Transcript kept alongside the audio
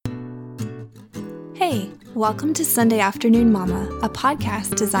Hey, welcome to Sunday Afternoon Mama, a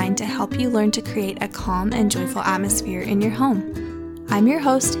podcast designed to help you learn to create a calm and joyful atmosphere in your home. I'm your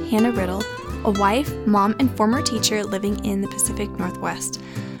host, Hannah Riddle, a wife, mom, and former teacher living in the Pacific Northwest.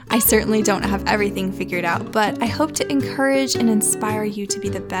 I certainly don't have everything figured out, but I hope to encourage and inspire you to be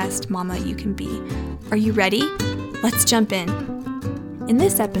the best mama you can be. Are you ready? Let's jump in. In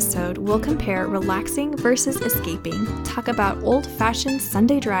this episode, we'll compare relaxing versus escaping, talk about old-fashioned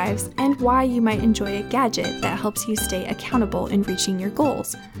Sunday drives, and why you might enjoy a gadget that helps you stay accountable in reaching your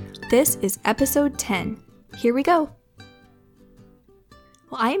goals. This is episode 10. Here we go.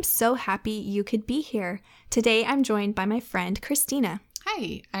 Well, I am so happy you could be here. Today, I'm joined by my friend, Christina.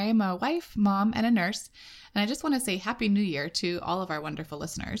 Hi, I am a wife, mom, and a nurse, and I just want to say Happy New Year to all of our wonderful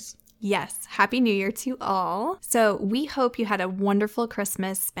listeners. Yes, Happy New Year to all. So we hope you had a wonderful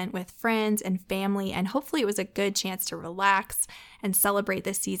Christmas spent with friends and family, and hopefully it was a good chance to relax and celebrate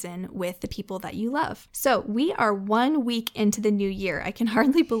this season with the people that you love. So we are 1 week into the new year. I can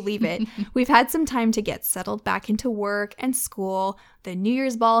hardly believe it. We've had some time to get settled back into work and school. The New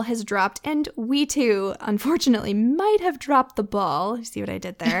Year's ball has dropped, and we too, unfortunately, might have dropped the ball, you see what I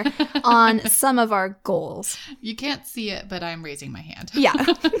did there, on some of our goals. You can't see it, but I'm raising my hand. Yeah,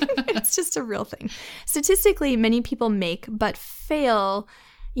 it's just a real thing. Statistically, many people make but fail,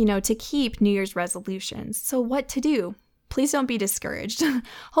 to keep New Year's resolutions. So what to do? Please don't be discouraged.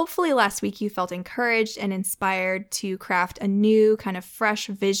 Hopefully last week you felt encouraged and inspired to craft a new kind of fresh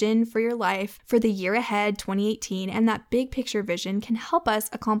vision for your life for the year ahead, 2018, and that big picture vision can help us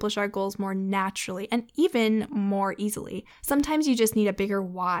accomplish our goals more naturally and even more easily. Sometimes you just need a bigger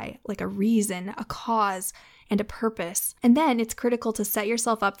why, like a reason, a cause, and a purpose. And then it's critical to set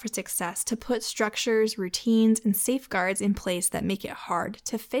yourself up for success, to put structures, routines, and safeguards in place that make it hard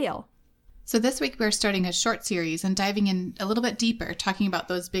to fail. So this week we're starting a short series and diving in a little bit deeper, talking about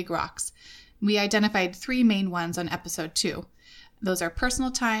those big rocks. We identified 3 main ones on episode 2. Those are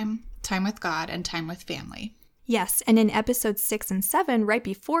personal time, time with God, and time with family. Yes, and in episodes 6 and 7, right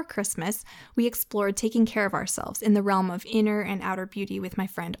before Christmas, we explored taking care of ourselves in the realm of inner and outer beauty with my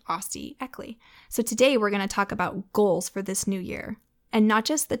friend Austie Eckley. So today we're going to talk about goals for this new year. And not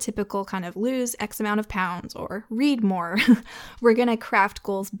just the typical kind of lose X amount of pounds or read more. We're going to craft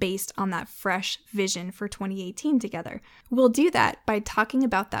goals based on that fresh vision for 2018 together. We'll do that by talking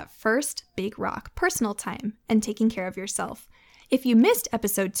about that first big rock, personal time, and taking care of yourself. If you missed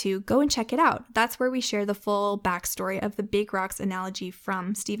episode 2, go and check it out. That's where we share the full backstory of the big rocks analogy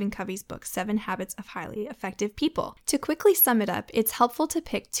from Stephen Covey's book, 7 Habits of Highly Effective People. To quickly sum it up, it's helpful to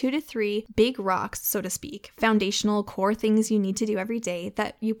pick 2 to 3 big rocks, so to speak, foundational core things you need to do every day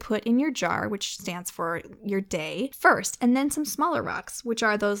that you put in your jar, which stands for your day, first, and then some smaller rocks, which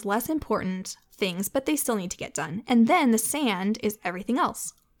are those less important things, but they still need to get done. And then the sand is everything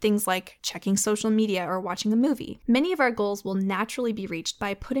else. Things like checking social media or watching a movie. Many of our goals will naturally be reached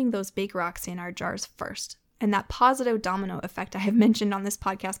by putting those big rocks in our jars first. And that positive domino effect I have mentioned on this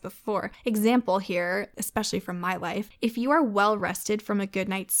podcast before. Example here, especially from my life, if you are well rested from a good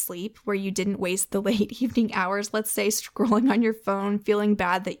night's sleep where you didn't waste the late evening hours, let's say scrolling on your phone, feeling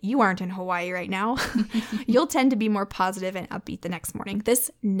bad that you aren't in Hawaii right now, you'll tend to be more positive and upbeat the next morning.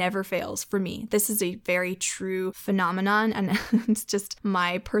 This never fails for me. This is a very true phenomenon, and it's just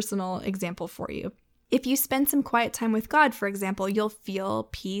my personal example for you. If you spend some quiet time with God, for example, you'll feel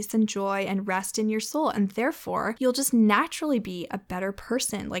peace and joy and rest in your soul, and therefore you'll just naturally be a better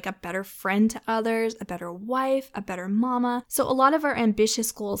person, like a better friend to others, a better wife, a better mama. So a lot of our ambitious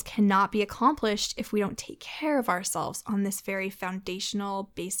goals cannot be accomplished if we don't take care of ourselves on this very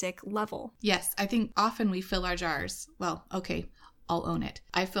foundational, basic level. Yes, I think often we fill our jars. Well, okay, I'll own it.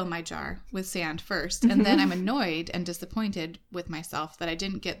 I fill my jar with sand first, and then I'm annoyed and disappointed with myself that I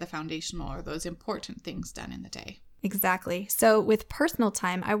didn't get the foundational or those important things done in the day. Exactly. So with personal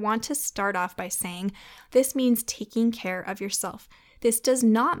time, I want to start off by saying this means taking care of yourself. This does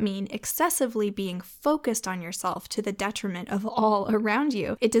not mean excessively being focused on yourself to the detriment of all around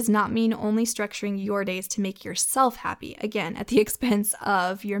you. It does not mean only structuring your days to make yourself happy, again, at the expense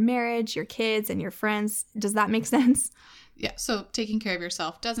of your marriage, your kids, and your friends. Does that make sense? Yeah, so taking care of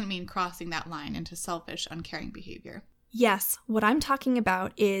yourself doesn't mean crossing that line into selfish, uncaring behavior. Yes, what I'm talking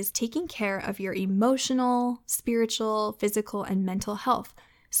about is taking care of your emotional, spiritual, physical, and mental health.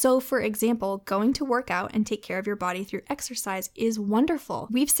 So, for example, going to work out and take care of your body through exercise is wonderful.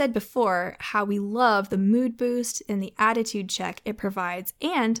 We've said before how we love the mood boost and the attitude check it provides,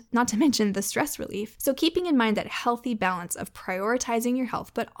 and not to mention the stress relief. So keeping in mind that healthy balance of prioritizing your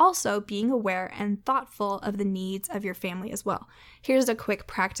health, but also being aware and thoughtful of the needs of your family as well. Here's a quick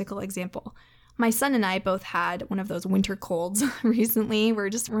practical example. My son and I both had one of those winter colds recently.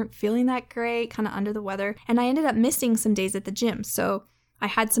 Weren't feeling that great, kind of under the weather. And I ended up missing some days at the gym. So I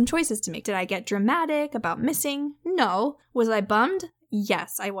had some choices to make. Did I get dramatic about missing? No. Was I bummed?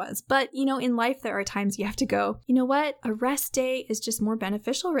 Yes, I was. But, in life, there are times you have to go, you know what? A rest day is just more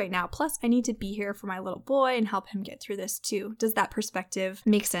beneficial right now. Plus, I need to be here for my little boy and help him get through this too. Does that perspective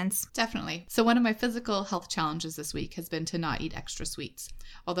make sense? Definitely. So one of my physical health challenges this week has been to not eat extra sweets.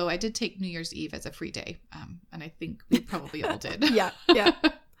 Although I did take New Year's Eve as a free day. And I think we probably all did. Yeah.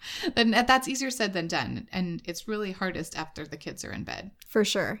 And that's easier said than done. And it's really hardest after the kids are in bed. For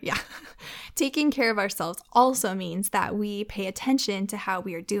sure, yeah. Taking care of ourselves also means that we pay attention to how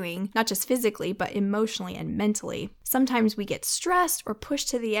we are doing, not just physically, but emotionally and mentally. Sometimes we get stressed or pushed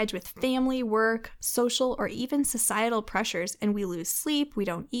to the edge with family, work, social, or even societal pressures, and we lose sleep, we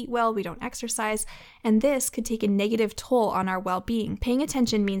don't eat well, we don't exercise, and this could take a negative toll on our well-being. Paying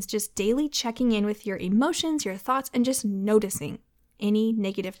attention means just daily checking in with your emotions, your thoughts, and just noticing any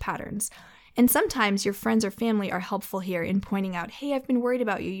negative patterns. And sometimes your friends or family are helpful here in pointing out, hey, I've been worried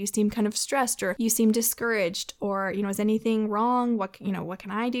about you. You seem kind of stressed, or you seem discouraged, or, is anything wrong? What can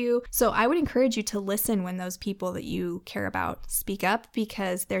I do? So I would encourage you to listen when those people that you care about speak up,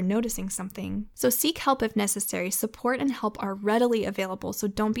 because they're noticing something. So seek help if necessary. Support and help are readily available. So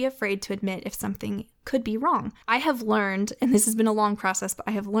don't be afraid to admit if something could be wrong. I have learned, and this has been a long process, but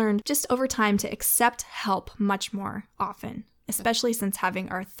I have learned just over time to accept help much more often, especially since having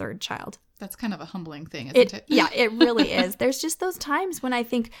our third child. That's kind of a humbling thing, isn't it? Yeah, it really is. There's just those times when I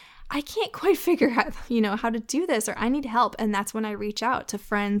think, I can't quite figure out, how to do this, or I need help. And that's when I reach out to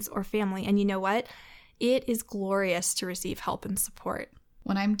friends or family. And you know what? It is glorious to receive help and support.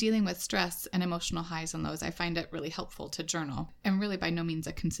 When I'm dealing with stress and emotional highs and lows, I find it really helpful to journal. I'm really by no means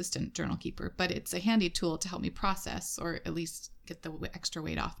a consistent journal keeper, but it's a handy tool to help me process, or at least get the extra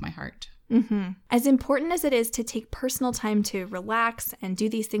weight off my heart. Mm-hmm. As important as it is to take personal time to relax and do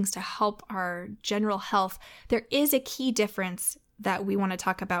these things to help our general health, there is a key difference that we want to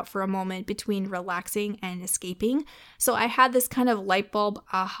talk about for a moment between relaxing and escaping. So I had this kind of light bulb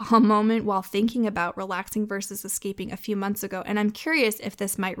aha moment while thinking about relaxing versus escaping a few months ago, and I'm curious if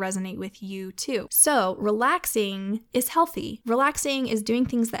this might resonate with you too. So relaxing is healthy. Relaxing is doing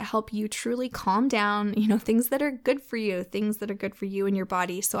things that help you truly calm down, things that are good for you, and your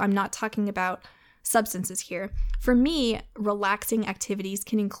body. So I'm not talking about substances here. For me, relaxing activities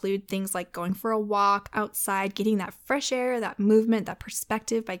can include things like going for a walk outside, getting that fresh air, that movement, that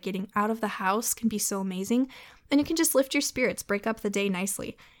perspective by getting out of the house can be so amazing. And it can just lift your spirits, break up the day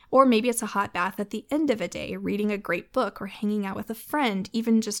nicely. Or maybe it's a hot bath at the end of a day, reading a great book, or hanging out with a friend,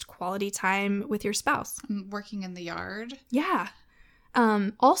 even just quality time with your spouse. Working in the yard. Yeah.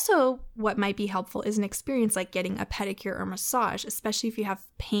 Also, what might be helpful is an experience like getting a pedicure or massage, especially if you have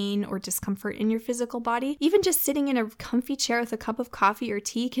pain or discomfort in your physical body. Even just sitting in a comfy chair with a cup of coffee or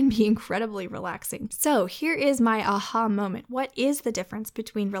tea can be incredibly relaxing. So here is my aha moment. What is the difference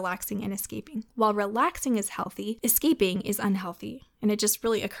between relaxing and escaping? While relaxing is healthy, escaping is unhealthy. And it just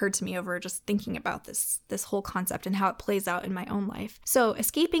really occurred to me over just thinking about this whole concept and how it plays out in my own life. So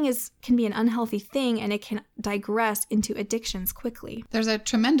escaping can be an unhealthy thing, and it can digress into addictions quickly. There's a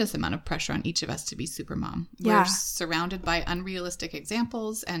tremendous amount of pressure on each of us to be super mom. Yeah. We're surrounded by unrealistic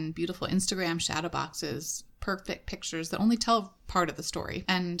examples and beautiful Instagram shadow boxes, perfect pictures that only tell part of the story.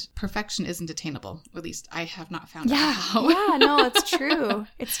 And perfection isn't attainable. Or at least I have not found out how. Yeah, no, it's true.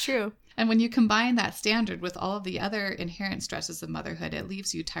 It's true. And when you combine that standard with all of the other inherent stresses of motherhood, it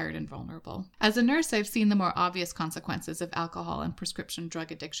leaves you tired and vulnerable. As a nurse, I've seen the more obvious consequences of alcohol and prescription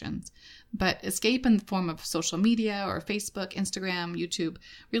drug addictions. But escape in the form of social media or Facebook, Instagram, YouTube,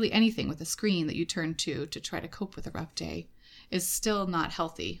 really anything with a screen that you turn to try to cope with a rough day is still not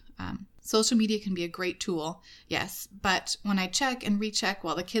healthy. Social media can be a great tool, yes, but when I check and recheck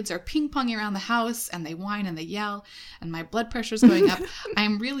while the kids are ping-ponging around the house and they whine and they yell and my blood pressure's going up,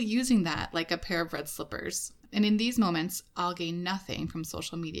 I'm really using that like a pair of red slippers. And in these moments, I'll gain nothing from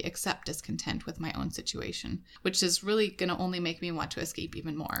social media except discontent with my own situation, which is really going to only make me want to escape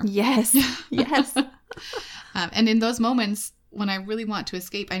even more. Yes, yes. And in those moments, when I really want to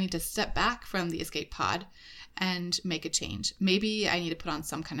escape, I need to step back from the escape pod and make a change. Maybe I need to put on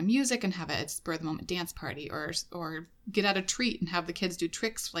some kind of music and have a spur-of-the-moment dance party, or get out a treat and have the kids do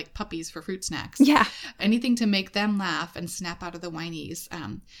tricks like puppies for fruit snacks. Yeah. Anything to make them laugh and snap out of the whinies.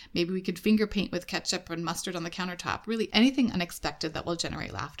 Maybe we could finger paint with ketchup and mustard on the countertop. Really anything unexpected that will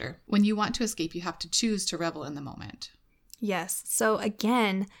generate laughter. When you want to escape, you have to choose to revel in the moment. Yes. So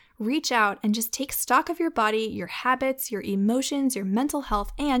again, reach out and just take stock of your body, your habits, your emotions, your mental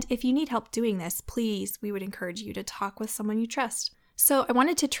health. And if you need help doing this, please, we would encourage you to talk with someone you trust. So I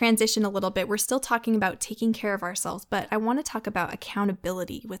wanted to transition a little bit. We're still talking about taking care of ourselves, but I want to talk about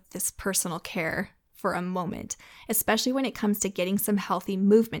accountability with this personal care for a moment, especially when it comes to getting some healthy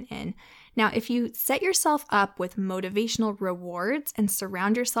movement in. Now, if you set yourself up with motivational rewards and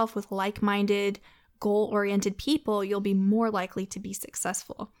surround yourself with like-minded, goal-oriented people, you'll be more likely to be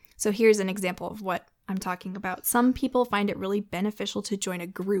successful. So here's an example of what I'm talking about. Some people find it really beneficial to join a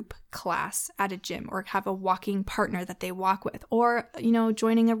group class at a gym or have a walking partner that they walk with, or,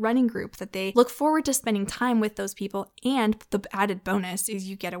 joining a running group that they look forward to spending time with those people. And the added bonus is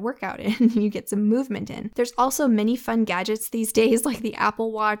you get a workout in, you get some movement in. There's also many fun gadgets these days, like the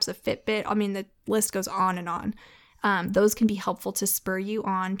Apple Watch, the Fitbit. I mean, the list goes on and on. Those can be helpful to spur you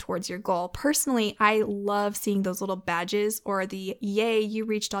on towards your goal. Personally, I love seeing those little badges or the "Yay, you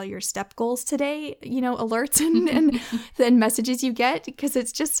reached all your step goals today," alerts and then messages you get, because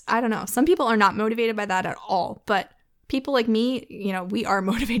it's just, I don't know. Some people are not motivated by that at all, but people like me, we are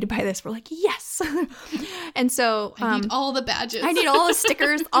motivated by this. We're like, yes. And so I need all the badges. I need all the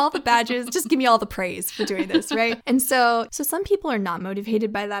stickers, all the badges. Just give me all the praise for doing this, right? And so some people are not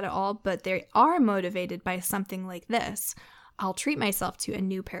motivated by that at all, but they are motivated by something like this. I'll treat myself to a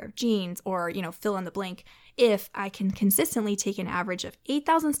new pair of jeans, or, fill in the blank, if I can consistently take an average of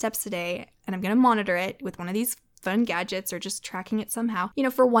 8,000 steps a day, and I'm going to monitor it with one of these fun gadgets or just tracking it somehow,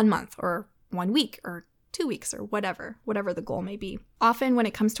 for 1 month or 1 week or 2 weeks or whatever the goal may be. Often when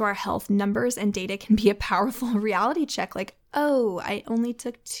it comes to our health, numbers and data can be a powerful reality check, like, oh, I only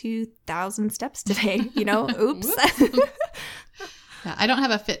took 2,000 steps today, oops. Yeah, I don't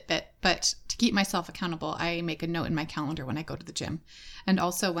have a Fitbit, but to keep myself accountable, I make a note in my calendar when I go to the gym, and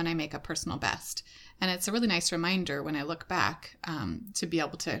also when I make a personal best. And it's a really nice reminder when I look back to be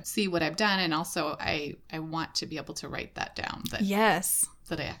able to see what I've done. And also I want to be able to write that down. Yes.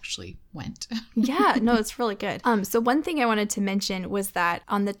 That I actually went. Yeah, no, it's really good. So one thing I wanted to mention was that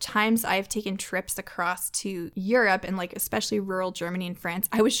on the times I've taken trips across to Europe and especially rural Germany and France,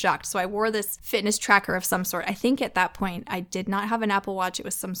 I was shocked. So I wore this fitness tracker of some sort. I think at that point I did not have an Apple Watch. It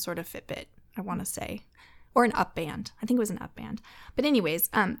was some sort of Fitbit, I want to say. Or an Upband. I think it was an Upband. But anyways,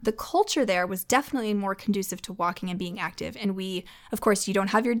 the culture there was definitely more conducive to walking and being active. And of course, you don't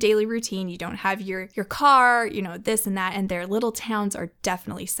have your daily routine. You don't have your car, this and that. And their little towns are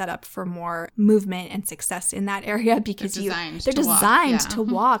definitely set up for more movement and success in that area, because they're designed to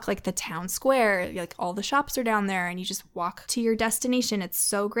walk, like the town square, like all the shops are down there and you just walk to your destination. It's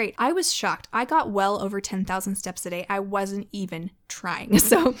so great. I was shocked. I got well over 10,000 steps a day. I wasn't even trying.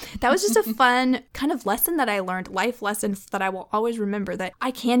 So that was just a fun kind of lesson that I learned, life lesson that I will always remember, that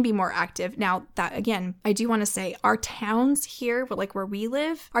I can be more active. Now that, again, I do want to say our towns here, where we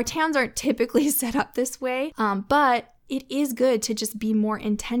live, our towns aren't typically set up this way, but it is good to just be more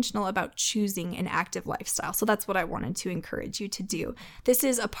intentional about choosing an active lifestyle. So that's what I wanted to encourage you to do. This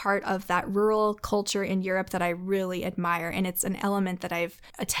is a part of that rural culture in Europe that I really admire, and it's an element that I've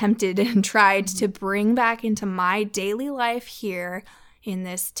attempted and tried to bring back into my daily life here in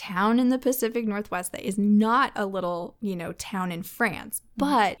this town in the Pacific Northwest that is not a little, town in France.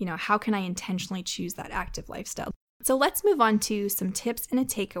 But, how can I intentionally choose that active lifestyle? So let's move on to some tips and a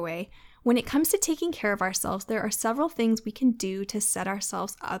takeaway. When it comes to taking care of ourselves, there are several things we can do to set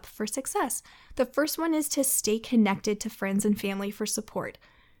ourselves up for success. The first one is to stay connected to friends and family for support.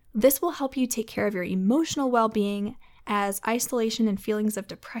 This will help you take care of your emotional well-being, as isolation and feelings of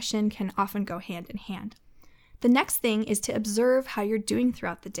depression can often go hand in hand. The next thing is to observe how you're doing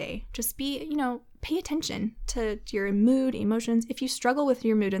throughout the day. Just be, pay attention to your mood, emotions. If you struggle with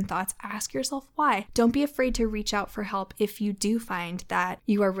your mood and thoughts, ask yourself why. Don't be afraid to reach out for help if you do find that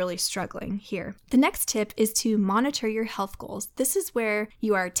you are really struggling here. The next tip is to monitor your health goals. This is where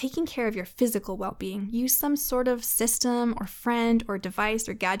you are taking care of your physical well-being. Use some sort of system or friend or device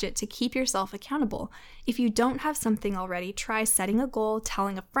or gadget to keep yourself accountable. If you don't have something already, try setting a goal,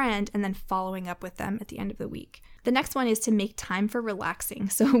 telling a friend, and then following up with them at the end of the week. The next one is to make time for relaxing.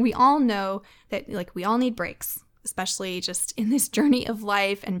 So we all know that we all need breaks, especially just in this journey of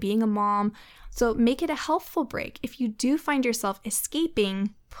life and being a mom. So make it a healthful break. If you do find yourself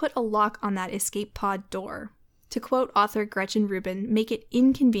escaping, put a lock on that escape pod door. To quote author Gretchen Rubin, make it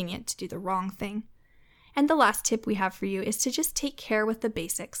inconvenient to do the wrong thing. And the last tip we have for you is to just take care with the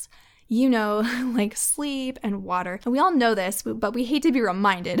basics. Like sleep and water. And we all know this, but we hate to be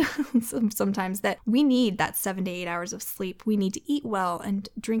reminded sometimes that we need that 7 to 8 hours of sleep. We need to eat well and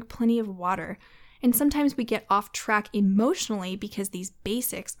drink plenty of water. And sometimes we get off track emotionally because these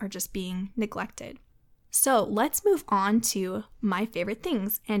basics are just being neglected. So let's move on to my favorite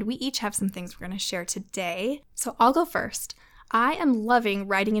things. And we each have some things we're going to share today. So I'll go first. I am loving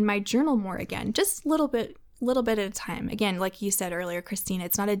writing in my journal more again, just a little bit little bit at a time. Again, like you said earlier, Christina,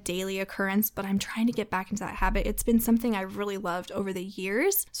 it's not a daily occurrence, but I'm trying to get back into that habit. It's been something I really loved over the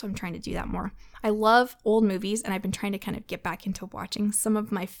years, so I'm trying to do that more. I love old movies, and I've been trying to kind of get back into watching some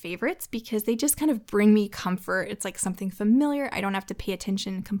of my favorites because they just kind of bring me comfort. It's like something familiar. I don't have to pay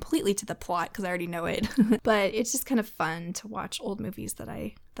attention completely to the plot because I already know it, but it's just kind of fun to watch old movies that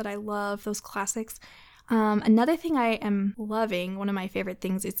I love, those classics. Another thing I am loving, one of my favorite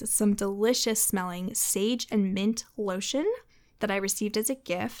things, is some delicious smelling sage and mint lotion that I received as a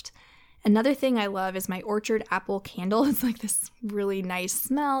gift. Another thing I love is my orchard apple candle. It's like this really nice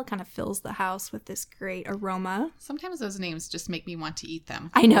smell, kind of fills the house with this great aroma. Sometimes those names just make me want to eat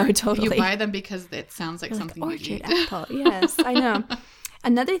them. I know, totally. You buy them because it sounds like something orchard you eat. Apple, yes, I know.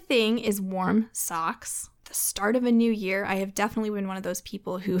 Another thing is warm socks. The start of a new year, I have definitely been one of those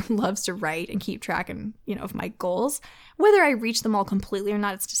people who loves to write and keep track and, of my goals. Whether I reach them all completely or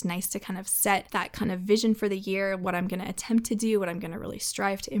not, it's just nice to kind of set that kind of vision for the year, what I'm going to attempt to do, what I'm going to really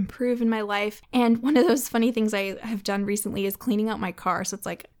strive to improve in my life. And one of those funny things I have done recently is cleaning out my car. So it's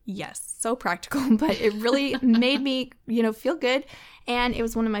like, yes, so practical, but it really made me, feel good. And it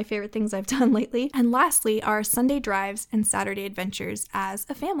was one of my favorite things I've done lately. And lastly, our Sunday drives and Saturday adventures as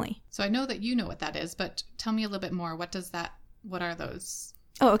a family. So I know that you know what that is, but tell me a little bit more. What are those?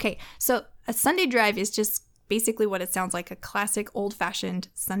 Oh, okay. So a Sunday drive is just basically what it sounds like, a classic old-fashioned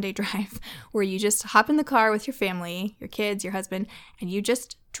Sunday drive where you just hop in the car with your family, your kids, your husband, and you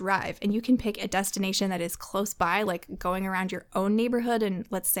just drive. And you can pick a destination that is close by, like going around your own neighborhood and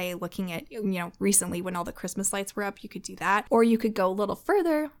let's say looking at, recently when all the Christmas lights were up, you could do that. Or you could go a little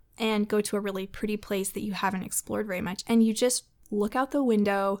further and go to a really pretty place that you haven't explored very much. And you just look out the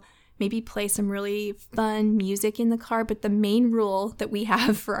window, maybe play some really fun music in the car. But the main rule that we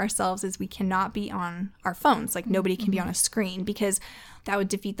have for ourselves is we cannot be on our phones. Like nobody can be on a screen because that would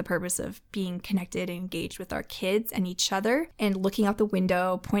defeat the purpose of being connected and engaged with our kids and each other and looking out the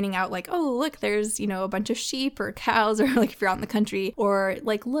window, pointing out like, oh, look, there's, a bunch of sheep or cows or like if you're out in the country or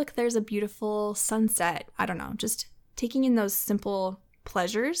like, look, there's a beautiful sunset. I don't know, just taking in those simple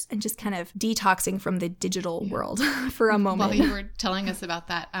pleasures and just kind of detoxing from the digital world for a moment. While you were telling us about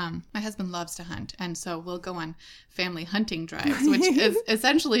that, my husband loves to hunt, and so we'll go on family hunting drives, which is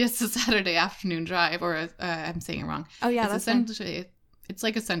essentially it's a Saturday afternoon drive, or I'm saying it wrong. Oh yeah, it's that's essentially it's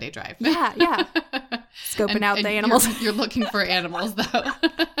like a Sunday drive. Yeah. Scoping out the animals. You're looking for animals though.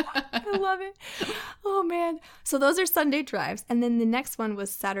 I love it. Oh man. So those are Sunday drives, and then the next one was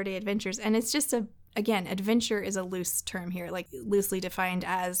Saturday adventures, and it's just Again, adventure is a loose term here, like loosely defined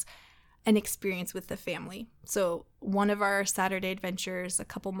as an experience with the family. So one of our Saturday adventures a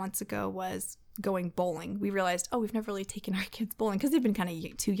couple months ago was going bowling. We realized, we've never really taken our kids bowling because they've been kind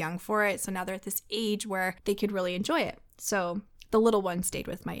of too young for it. So now they're at this age where they could really enjoy it. So the little one stayed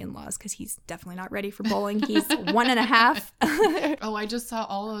with my in-laws because he's definitely not ready for bowling. He's 1.5. Oh, I just saw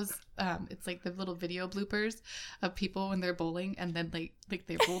all those. It's like the little video bloopers of people when they're bowling and then like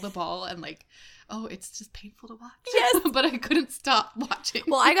they roll the ball and like, oh, it's just painful to watch. Yes. But I couldn't stop watching.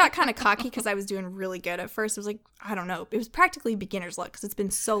 Well, I got kind of cocky because I was doing really good at first. It was like, I don't know. It was practically beginner's luck because it's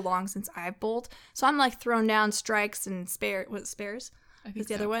been so long since I've bowled. So I'm like throwing down strikes and spares? I think was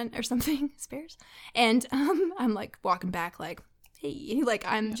the so. other one or something? Spares? And I'm like walking back like, hey, like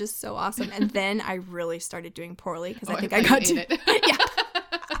I'm just so awesome. And then I really started doing poorly because I think I got to it. Yeah.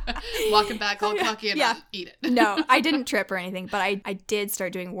 Walking back all cocky and I'll eat it. No, I didn't trip or anything, but I did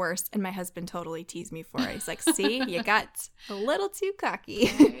start doing worse. And my husband totally teased me for it. He's like, see, you got a little too cocky.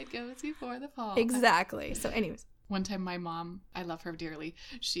 It goes before the fall. Exactly. So anyways. One time my mom, I love her dearly,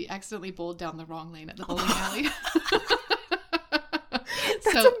 she accidentally bowled down the wrong lane at the bowling alley.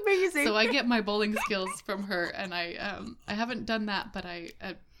 That's amazing. So I get my bowling skills from her, and I haven't done that, but I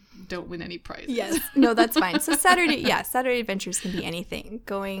don't win any prizes. Yes. No, that's fine. So Saturday adventures can be anything.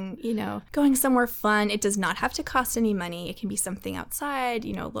 Going somewhere fun. It does not have to cost any money. It can be something outside,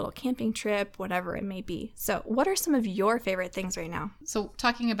 a little camping trip, whatever it may be. So what are some of your favorite things right now? So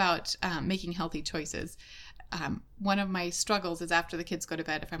talking about making healthy choices, one of my struggles is after the kids go to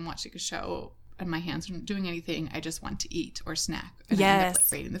bed, if I'm watching a show and my hands aren't doing anything, I just want to eat or snack. And I end up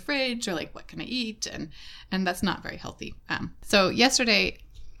raiding the fridge or like, what can I eat? And that's not very healthy. So yesterday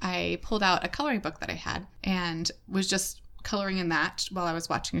I pulled out a coloring book that I had and was just coloring in that while I was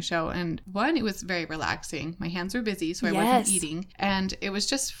watching a show. And one, it was very relaxing. My hands were busy, so I wasn't eating. And it was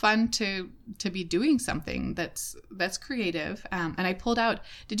just fun to be doing something that's creative. And I pulled out,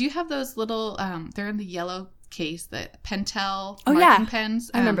 did you have those little, they're in the yellow case, the Pentel Oh, marking yeah.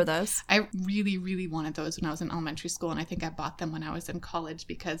 pens. I remember those. I really, really wanted those when I was in elementary school, and I think I bought them when I was in college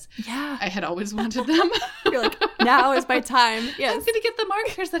because Yeah. I had always wanted them. You're like, now is my time. I'm Yes. going to get the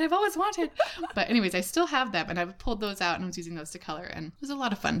markers that I've always wanted. But anyways, I still have them, and I've pulled those out and I was using those to color, and it was a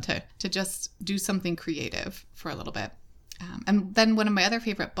lot of fun to just do something creative for a little bit. And then one of my other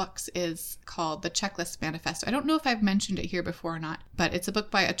favorite books is called The Checklist Manifesto. I don't know if I've mentioned it here before or not, but it's a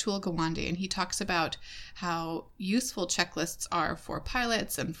book by Atul Gawande, and he talks about how useful checklists are for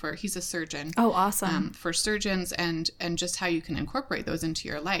pilots and he's a surgeon. Oh, awesome. For surgeons and just how you can incorporate those into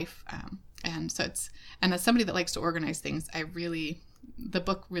your life. And as somebody that likes to organize things, the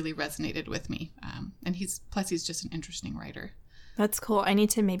book really resonated with me. And he's just an interesting writer. That's cool. I need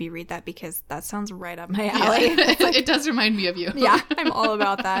to maybe read that because that sounds right up my alley. Yeah. It does remind me of you. Yeah, I'm all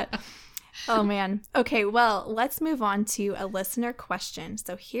about that. Oh, man. Okay, well, let's move on to a listener question.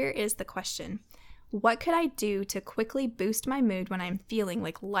 So here is the question. What could I do to quickly boost my mood when I'm feeling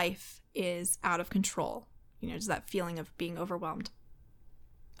like life is out of control? Just that feeling of being overwhelmed.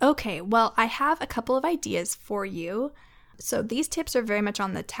 Okay, well, I have a couple of ideas for you. So these tips are very much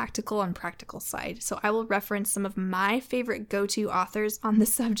on the tactical and practical side. So I will reference some of my favorite go-to authors on the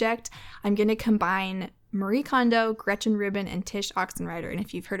subject. I'm going to combine Marie Kondo, Gretchen Rubin, and Tish Oxenreider. And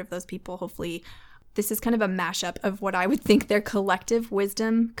if you've heard of those people, hopefully this is kind of a mashup of what I would think their collective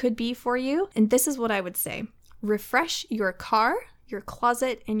wisdom could be for you. And this is what I would say. Refresh your car, your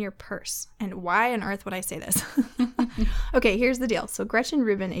closet, and your purse. And why on earth would I say this? Okay, here's the deal. So Gretchen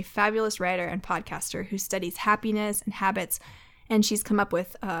Rubin, a fabulous writer and podcaster who studies happiness and habits, and she's come up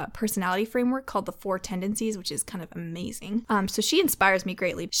with a personality framework called the 4 Tendencies, which is kind of amazing. So she inspires me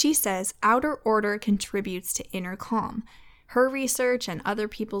greatly. She says, outer order contributes to inner calm. Her research and other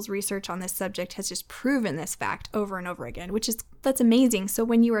people's research on this subject has just proven this fact over and over again, that's amazing. So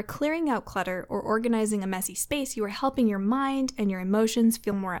when you are clearing out clutter or organizing a messy space, you are helping your mind and your emotions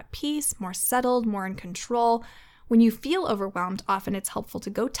feel more at peace, more settled, more in control. When you feel overwhelmed, often it's helpful to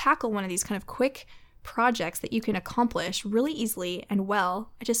go tackle one of these kind of quick projects that you can accomplish really easily and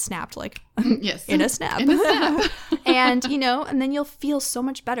well. I just snapped yes. in a snap. And, and then you'll feel so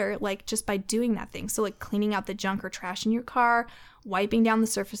much better just by doing that thing. So cleaning out the junk or trash in your car, wiping down the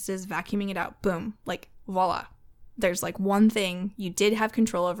surfaces, vacuuming it out, boom, voila. There's one thing you did have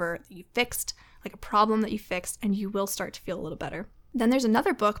control over that you fixed, a problem that you fixed, and you will start to feel a little better. Then there's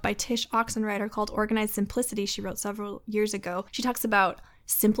another book by Tish Oxenreider called Organized Simplicity she wrote several years ago. She talks about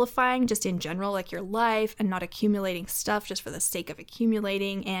simplifying just in general, your life, and not accumulating stuff just for the sake of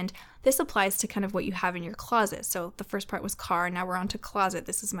accumulating. And this applies to kind of what you have in your closet. So the first part was car, now we're on to closet.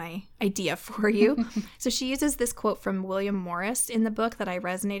 This is my idea for you. So she uses this quote from William Morris in the book that I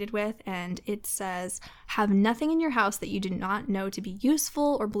resonated with, and it says, have nothing in your house that you do not know to be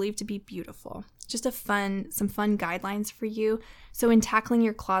useful or believe to be beautiful. Just some fun guidelines for you. So in tackling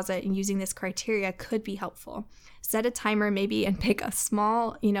your closet and using this criteria could be helpful. Set a timer maybe and pick a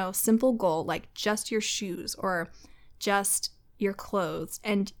small, simple goal like just your shoes or just your clothes,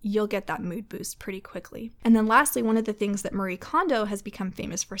 and you'll get that mood boost pretty quickly. And then lastly, one of the things that Marie Kondo has become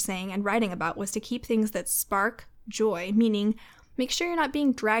famous for saying and writing about was to keep things that spark joy, meaning make sure you're not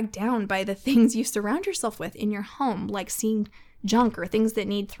being dragged down by the things you surround yourself with in your home, like seeing junk or things that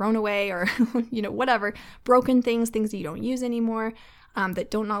need thrown away or, whatever, broken things that you don't use anymore,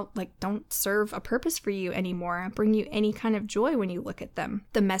 that don't serve a purpose for you anymore, bring you any kind of joy when you look at them.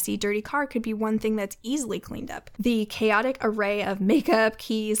 The messy, dirty car could be one thing that's easily cleaned up. The chaotic array of makeup,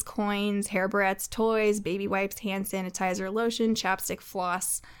 keys, coins, hair barrettes, toys, baby wipes, hand sanitizer, lotion, chapstick,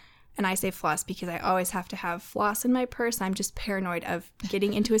 floss. And I say floss because I always have to have floss in my purse. I'm just paranoid of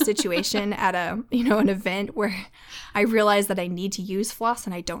getting into a situation at an event where I realize that I need to use floss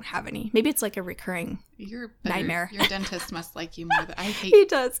and I don't have any. Maybe it's a recurring nightmare. Your dentist must like you more than I hate. He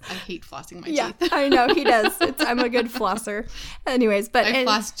does. I hate flossing my teeth. Yeah, I know he does. I'm a good flosser. Anyways, but I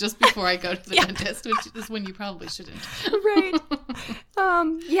floss just before I go to the dentist, which is when you probably shouldn't. Right.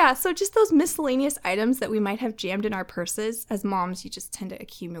 So just those miscellaneous items that we might have jammed in our purses. As moms, you just tend to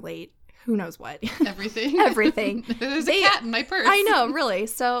accumulate who knows what. Everything. Everything. There's a cat in my purse. I know, really.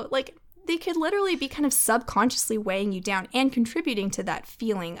 So they could literally be kind of subconsciously weighing you down and contributing to that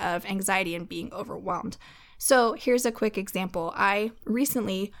feeling of anxiety and being overwhelmed. So here's a quick example. I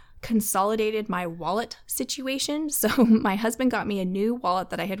recently consolidated my wallet situation. So my husband got me a new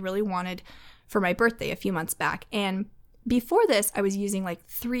wallet that I had really wanted for my birthday a few months back. And before this, I was using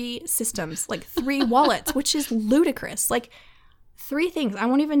 3 systems, 3 wallets, which is ludicrous. 3 things. I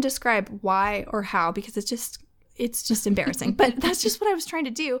won't even describe why or how because it's just embarrassing. But that's just what I was trying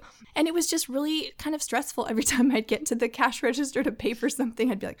to do. And it was just really kind of stressful every time I'd get to the cash register to pay for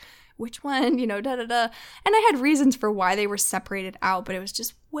something. I'd be like, which one, da da da. And I had reasons for why they were separated out, but it was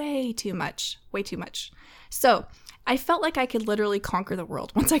just way too much. So I felt like I could literally conquer the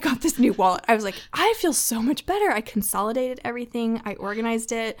world once I got this new wallet. I was like, I feel so much better. I consolidated everything. I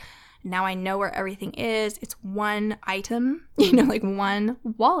organized it. Now I know where everything is. It's one item, like one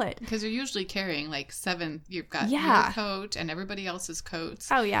wallet. Because you're usually carrying like 7. You've got your coat and everybody else's coats.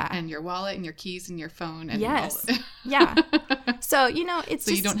 Oh, yeah. And your wallet and your keys and your phone. And yes. Yeah. So, it's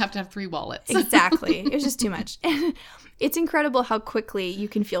so you don't have to have 3 wallets. Exactly. It was just too much. And it's incredible how quickly you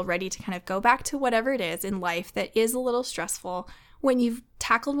can feel ready to kind of go back to whatever it is in life that is a little stressful when you've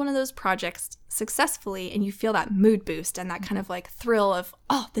tackled one of those projects successfully and you feel that mood boost and that kind of like thrill of,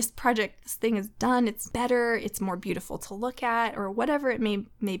 oh, this thing is done, it's better, it's more beautiful to look at, or whatever it may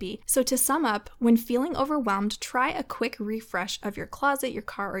be. So to sum up, when feeling overwhelmed, try a quick refresh of your closet, your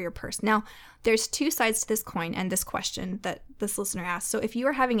car, or your purse. Now, there's 2 sides to this coin and this question that this listener asked. So if you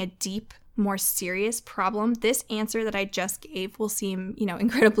are having a deep, more serious problem, this answer that I just gave will seem,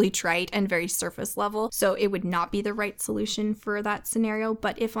 incredibly trite and very surface level. So it would not be the right solution for that scenario.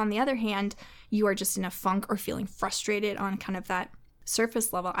 But if on the other hand, you are just in a funk or feeling frustrated on kind of that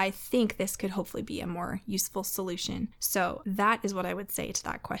surface level, I think this could hopefully be a more useful solution. So that is what I would say to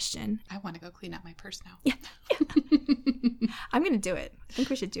that question. I want to go clean out my purse now. Yeah. I'm going to do it. I think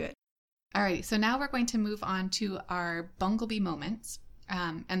we should do it. All right. So now we're going to move on to our Bunglebee moments.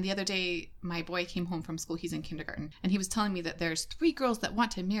 And the other day, my boy came home from school. He's in kindergarten. And he was telling me that there's 3 girls that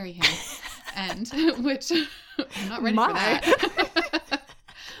want to marry him. And which I'm not ready for that.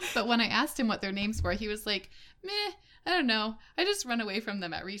 But when I asked him what their names were, he was like, meh, I don't know. I just run away from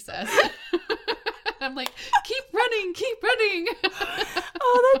them at recess. I'm like, keep running.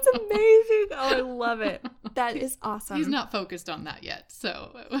 Oh, that's amazing. Oh, I love it. That is awesome. He's not focused on that yet.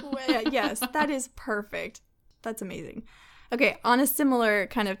 So yes, that is perfect. That's amazing. Okay, on a similar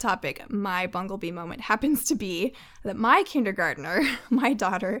kind of topic, my Bunglebee moment happens to be that my kindergartner, my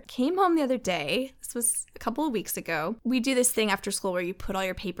daughter, came home the other day. This was a couple of weeks ago. We do this thing after school where you put all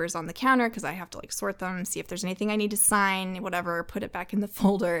your papers on the counter because I have to sort them, see if there's anything I need to sign, whatever, put it back in the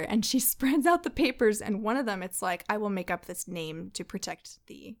folder. And she spreads out the papers, and one of them, it's like, I will make up this name to protect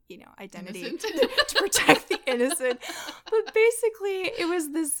the, identity, to protect the innocent. But basically, it was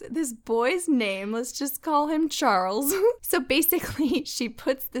this boy's name. Let's just call him Charles. So basically, she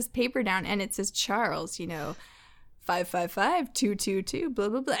puts this paper down, and it says Charles, 555-222, blah,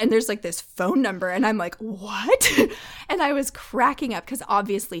 blah, blah. And there's this phone number. And I'm like, what? And I was cracking up because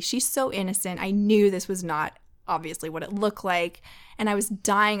obviously she's so innocent. I knew this was not obviously what it looked like. And I was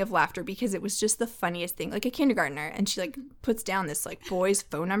dying of laughter because it was just the funniest thing, like a kindergartner. And she puts down this boy's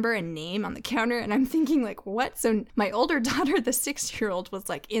phone number and name on the counter. And I'm thinking what? So my older daughter, the 6-year-old, was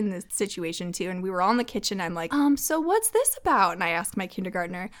in this situation too. And we were all in the kitchen. I'm like, so what's this about? And I asked my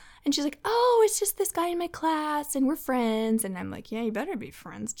kindergartner, and she's like, oh, it's just this guy in my class and we're friends. And I'm like, yeah, you better be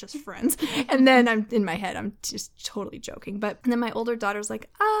friends, just friends. And then I'm in my head, I'm just totally joking. But then my older daughter's like,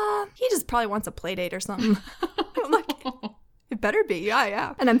 he just probably wants a play date or something. I'm like, it better be.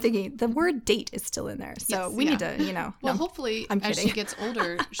 Yeah. And I'm thinking the word date is still in there. So we need to, Well, hopefully as she gets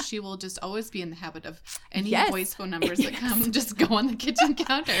older, she will just always be in the habit of any boys' phone numbers that come, just go on the kitchen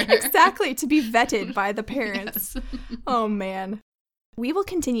counter. Exactly. To be vetted by the parents. Yes. Oh, man. We will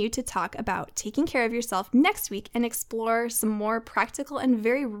continue to talk about taking care of yourself next week and explore some more practical and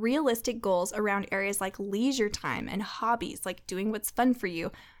very realistic goals around areas like leisure time and hobbies, like doing what's fun for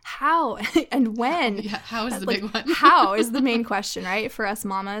you. How and when? Yeah, how is the big one? How is the main question, right, for us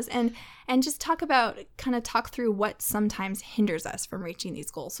mamas? And just talk through what sometimes hinders us from reaching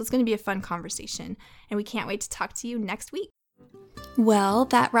these goals. So it's going to be a fun conversation, and we can't wait to talk to you next week. Well,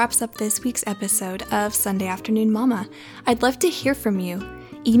 that wraps up this week's episode of Sunday Afternoon Mama. I'd love to hear from you.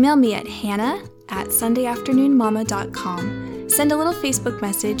 Email me at hannah@sundayafternoonmama.com. Send a little Facebook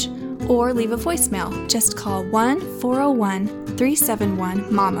message or leave a voicemail. Just call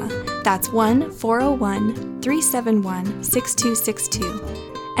 1-401-371-MAMA. That's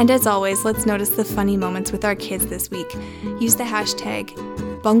 1-401-371-6262. And as always, let's notice the funny moments with our kids this week. Use the hashtag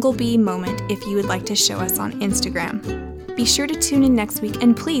BunglebeeMoment if you would like to show us on Instagram. Be sure to tune in next week,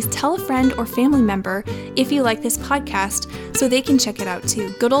 and please tell a friend or family member if you like this podcast so they can check it out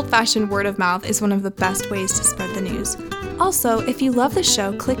too. Good old-fashioned word of mouth is one of the best ways to spread the news. Also, if you love the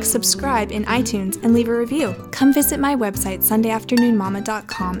show, click subscribe in iTunes and leave a review. Come visit my website,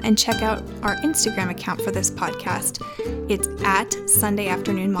 SundayAfternoonMama.com, and check out our Instagram account for this podcast. It's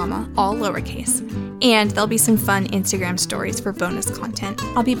 @SundayAfternoonMama, all lowercase. And there'll be some fun Instagram stories for bonus content.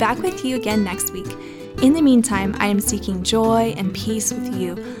 I'll be back with you again next week. In the meantime, I am seeking joy and peace with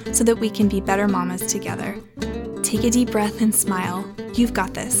you so that we can be better mamas together. Take a deep breath and smile. You've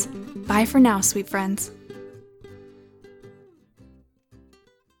got this. Bye for now, sweet friends.